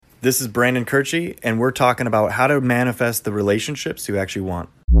This is Brandon Koertge, and we're talking about how to manifest the relationships you actually want.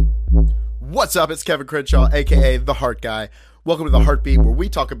 What's up? It's Kevin Crenshaw, aka The Heart Guy. Welcome to The Heartbeat, where we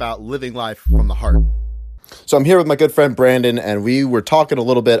talk about living life from the heart. So I'm here with my good friend Brandon, and we were talking a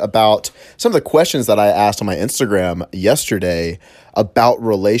little bit about some of the questions that I asked on my Instagram yesterday about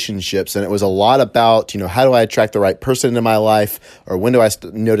relationships. And it was a lot about, how do I attract the right person into my life, or when do I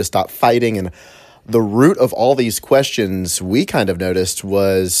know to stop fighting? And the root of all these questions we kind of noticed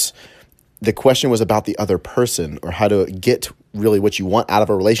was the question was about the other person, or how to get really what you want out of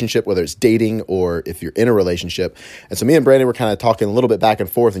a relationship, whether it's dating or if you're in a relationship. And so me and Brandon were kind of talking a little bit back and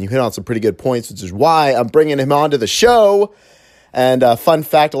forth, and you hit on some pretty good points, which is why I'm bringing him onto the show. And fun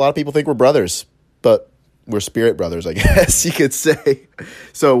fact, a lot of people think we're brothers, but we're spirit brothers, I guess you could say.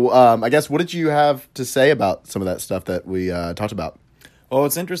 So I guess, what did you have to say about some of that stuff that we talked about? Well,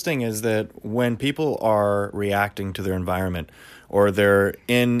 what's interesting is that when people are reacting to their environment, or they're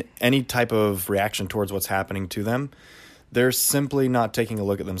in any type of reaction towards what's happening to them, they're simply not taking a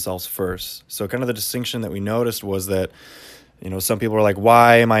look at themselves first. So kind of the distinction that we noticed was that, some people are like,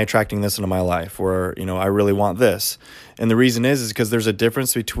 why am I attracting this into my life? Or, I really want this. And the reason is because there's a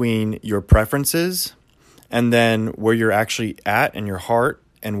difference between your preferences and then where you're actually at in your heart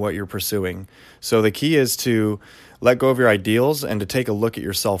and what you're pursuing. So the key is to let go of your ideals and to take a look at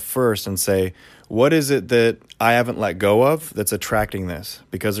yourself first and say, what is it that I haven't let go of that's attracting this?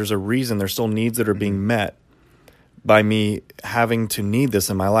 Because there's a reason, there's still needs that are being met by me having to need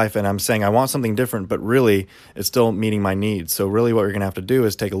this in my life. And I'm saying I want something different, but really it's still meeting my needs. So really what you're going to have to do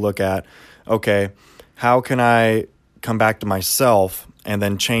is take a look at, okay, how can I come back to myself and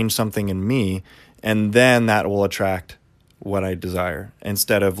then change something in me? And then that will attract what I desire,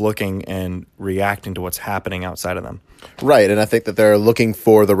 instead of looking and reacting to what's happening outside of them. Right. And I think that they're looking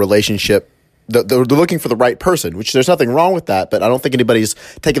for the relationship. They're looking for the right person, which there's nothing wrong with that. But I don't think anybody's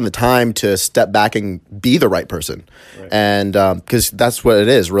taking the time to step back and be the right person. Right. And because that's what it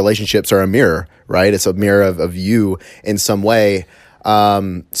is. Relationships are a mirror, right? It's a mirror of you in some way.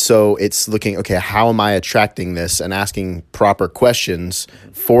 So it's looking, okay, how am I attracting this, and asking proper questions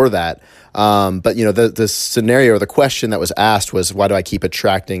for that. But the scenario or the question that was asked was, why do I keep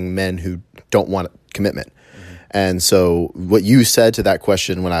attracting men who don't want commitment? Mm-hmm. And so what you said to that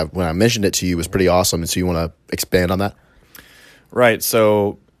question when I mentioned it to you was pretty awesome. And so you want to expand on that? Right.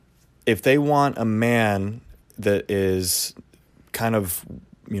 So if they want a man that is kind of,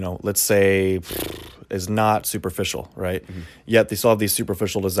 let's say is not superficial, right? Mm-hmm. Yet they still have these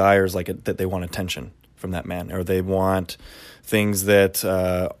superficial desires, that they want attention from that man, or they want things that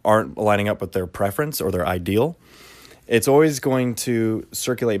aren't lining up with their preference or their ideal. It's always going to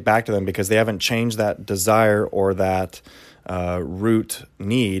circulate back to them because they haven't changed that desire or that root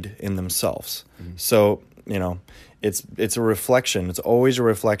need in themselves. Mm-hmm. So, it's a reflection. It's always a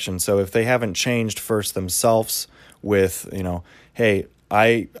reflection. So if they haven't changed first themselves with, hey,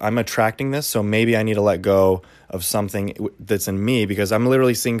 I'm attracting this, so maybe I need to let go of something that's in me, because I'm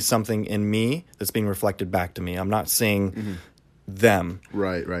literally seeing something in me that's being reflected back to me. I'm not seeing them.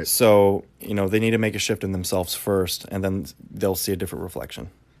 Right. So, they need to make a shift in themselves first, and then they'll see a different reflection.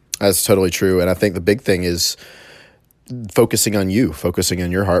 That's totally true. And I think the big thing is focusing on you, focusing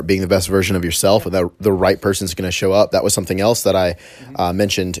on your heart, being the best version of yourself, and that the right person's going to show up. That was something else that I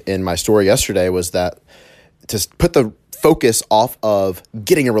mentioned in my story yesterday, was that to put the focus off of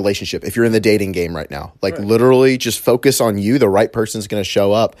getting a relationship. If you're in the dating game right now, literally just focus on you. The right person's going to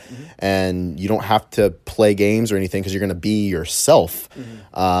show up, and you don't have to play games or anything, because you're going to be yourself. And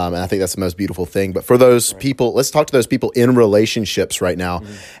I think that's the most beautiful thing. But for those people, let's talk to those people in relationships right now,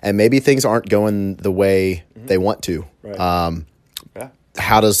 and maybe things aren't going the way they want to. Right.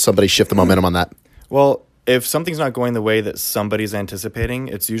 How does somebody shift the momentum on that? Well, if something's not going the way that somebody's anticipating,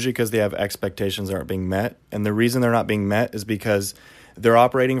 it's usually because they have expectations that aren't being met. And the reason they're not being met is because they're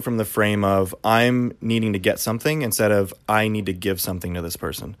operating from the frame of, I'm needing to get something, instead of, I need to give something to this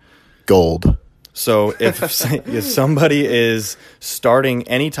person. Gold. So if somebody is starting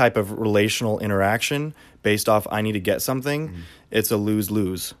any type of relational interaction based off, I need to get something, it's a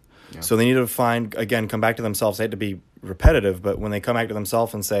lose-lose. Yeah. So they need to come back to themselves. They hate to be repetitive, but when they come back to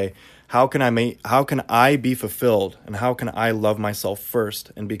themselves and say, how can I be fulfilled, and how can I love myself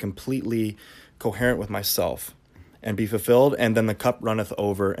first and be completely coherent with myself and be fulfilled, and then the cup runneth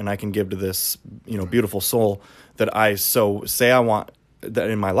over, and I can give to this, beautiful soul that I so say I want that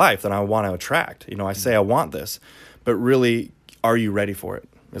in my life, that I want to attract. I say I want this, but really, are you ready for it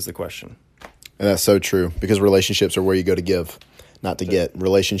is the question. And that's so true, because relationships are where you go to give, not to get.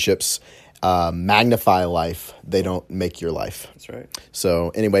 Relationships magnify life. They don't make your life. That's right.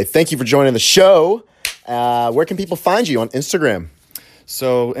 So anyway, thank you for joining the show. Where can people find you on Instagram?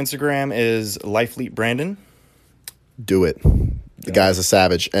 So Instagram is Lifeleet Brandon. Do it. The guy's a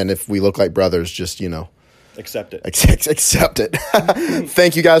savage. And if we look like brothers, just, Accept it. Accept it.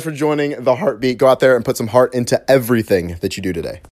 Thank you guys for joining The Heartbeat. Go out there and put some heart into everything that you do today.